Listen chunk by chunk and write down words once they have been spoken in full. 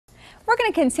We're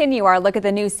going to continue our look at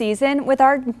the new season with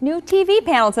our new TV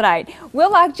panel tonight. Will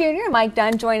Locke Jr. and Mike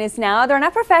Dunne join us now. They're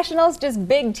not professionals, just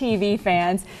big TV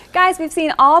fans. Guys, we've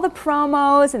seen all the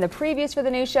promos and the previews for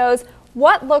the new shows.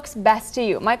 What looks best to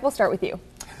you? Mike, we'll start with you.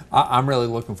 I'm really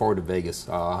looking forward to Vegas,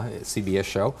 CBS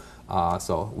show.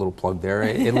 So a little plug there.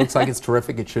 It looks like it's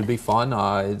terrific. It should be fun.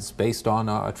 It's based on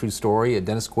a true story.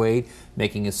 Dennis Quaid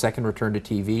making his second return to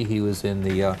TV. He was in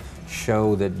the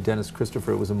show that Dennis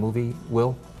Christopher, it was a movie,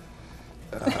 Will?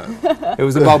 It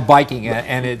was about biking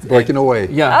and it's Breaking Away.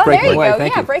 Yeah, oh, Breaking there you Away. go.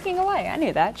 Thank yeah, you. Breaking Away. I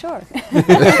knew that. Sure.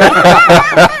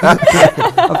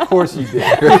 Of course you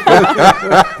did.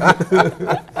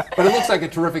 But it looks like a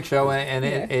terrific show, and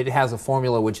it has a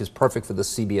formula which is perfect for the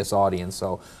CBS audience.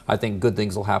 So I think good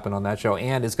things will happen on that show,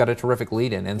 and it's got a terrific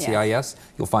lead-in. NCIS. Yes.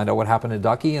 You'll find out what happened to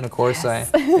Ducky, and of course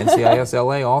Yes. NCIS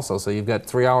LA also. So you've got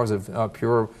 3 hours of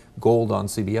pure gold on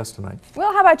CBS tonight.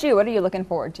 Will, how about you? What are you looking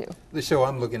forward to? The show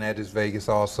I'm looking at is Vegas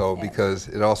also because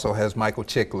it also has Michael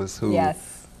Chiklis, who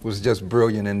was just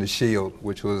brilliant in The Shield,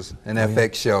 which was an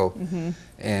FX show.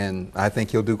 And I think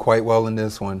he'll do quite well in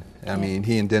this one. I mean,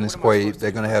 he and Dennis Quaid,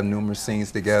 they're going to have numerous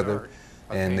scenes together,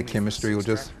 and the chemistry will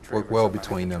just work well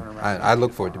between them. I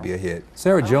look for it to be a hit.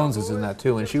 Sarah Jones is in that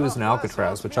too, and she was in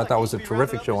Alcatraz, which I thought was a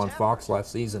terrific show on Fox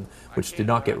last season, which did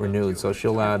not get renewed, so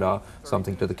she'll add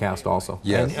something to the cast also.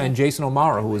 Yes. And Jason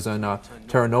O'Mara, who was in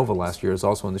Terra Nova last year, is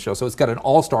also in the show. So it's got an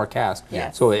all-star cast.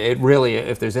 Yes. So it really,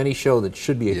 if there's any show that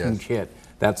should be a huge hit,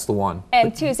 that's the one.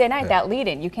 And Tuesday night, that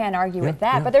lead-in, you can't argue with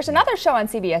that. But there's another show on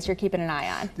CBS you're keeping an eye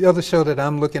on. The other show that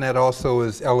I'm looking at also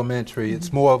is Elementary.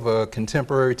 It's more of a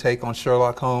contemporary take on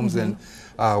Sherlock Holmes and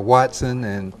Watson,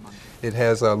 and it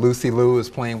has Lucy Liu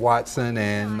is playing Watson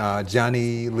and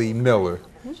Johnny Lee Miller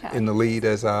in the lead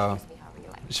as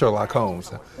Sherlock Holmes.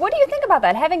 What do you think about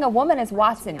that, having a woman as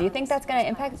Watson? Do you think that's going to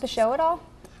impact the show at all?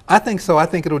 I think so. I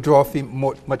think it'll draw a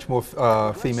much more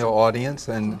female audience,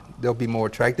 and they'll be more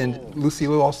attracted. And Lucy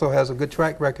Liu also has a good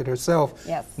track record herself,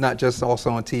 not just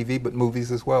also on TV, but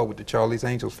movies as well with the Charlie's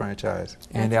Angels franchise.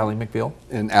 And Ally McBeal.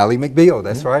 And Ally McBeal,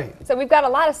 that's right. So we've got a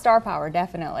lot of star power,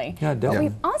 definitely. Yeah, definitely.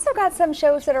 We've also got some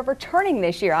shows that are returning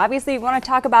this year. Obviously, we want to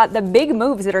talk about the big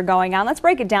moves that are going on. Let's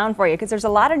break it down for you, because there's a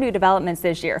lot of new developments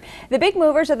this year. The big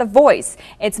movers are The Voice.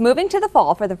 It's moving to the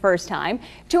fall for the first time.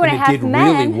 2.5 Men.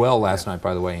 It did really well last night,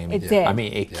 by the way, Amy. It did. I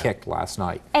mean, it kicked last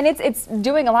night. And it's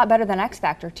doing a lot better than X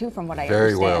Factor, too, from what I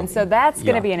understand. Well. So that's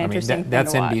going to be an interesting thing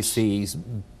that's to watch. NBC's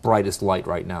brightest light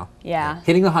right now. Yeah.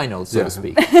 Hitting the high notes, so to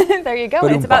speak. There you go.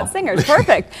 It's about singers.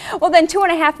 Perfect. Well, then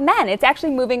 2.5 Men. It's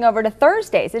actually moving over to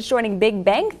Thursdays. It's joining Big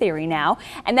Bang Theory now.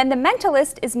 And then The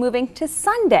Mentalist is moving to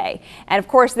Sunday. And of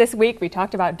course, this week we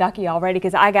talked about Ducky already,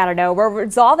 because I got to know, we're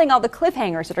resolving all the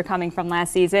cliffhangers that are coming from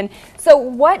last season. So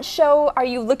what show are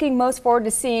you looking most forward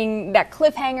to seeing that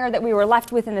cliffhanger that we were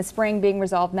left with in the spring being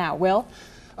resolved now? Will?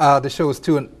 The show is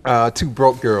Two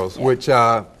Broke Girls, which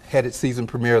had its season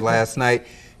premiere last night.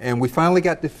 And we finally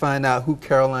got to find out who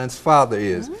Caroline's father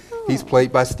is. He's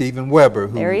played by Steven Weber,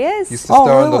 who there he is. used to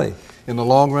star in the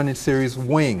long-running series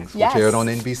Wings, which aired on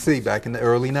NBC back in the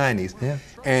early 90s.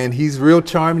 And he's real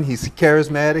charming, he's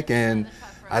charismatic, and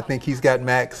I think he's got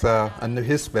Max under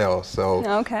his spell. So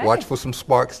watch for some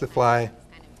sparks to fly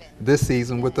this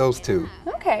season with those two.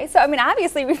 Okay, so I mean,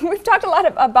 obviously we've talked a lot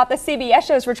about the CBS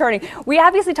shows returning. We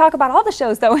obviously talk about all the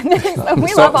shows though, and so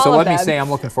we love all of them. So let me say, I'm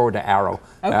looking forward to Arrow.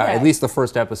 Okay. At least the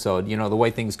first episode. You know, the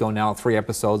way things go now, 3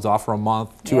 episodes off for a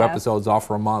month, 2 episodes off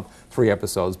for a month, 3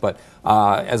 episodes. But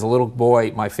as a little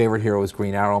boy, my favorite hero was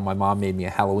Green Arrow. My mom made me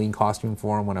a Halloween costume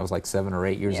for him when I was like 7 or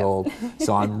 8 years old.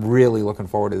 So I'm really looking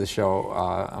forward to the show.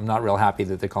 I'm not real happy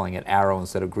that they're calling it Arrow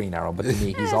instead of Green Arrow, but to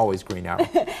me, he's always Green Arrow.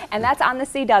 And that's on the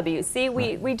CW. See,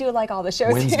 we do like all the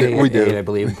shows Wednesday here. at 8, I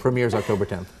believe. Premieres October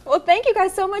 10th. Well, thank you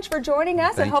guys so much for joining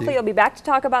us, and hopefully you'll be back to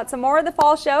talk about some more of the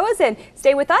fall shows. And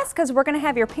stay with us, because we're going to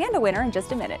have your Panda winner in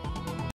just a minute.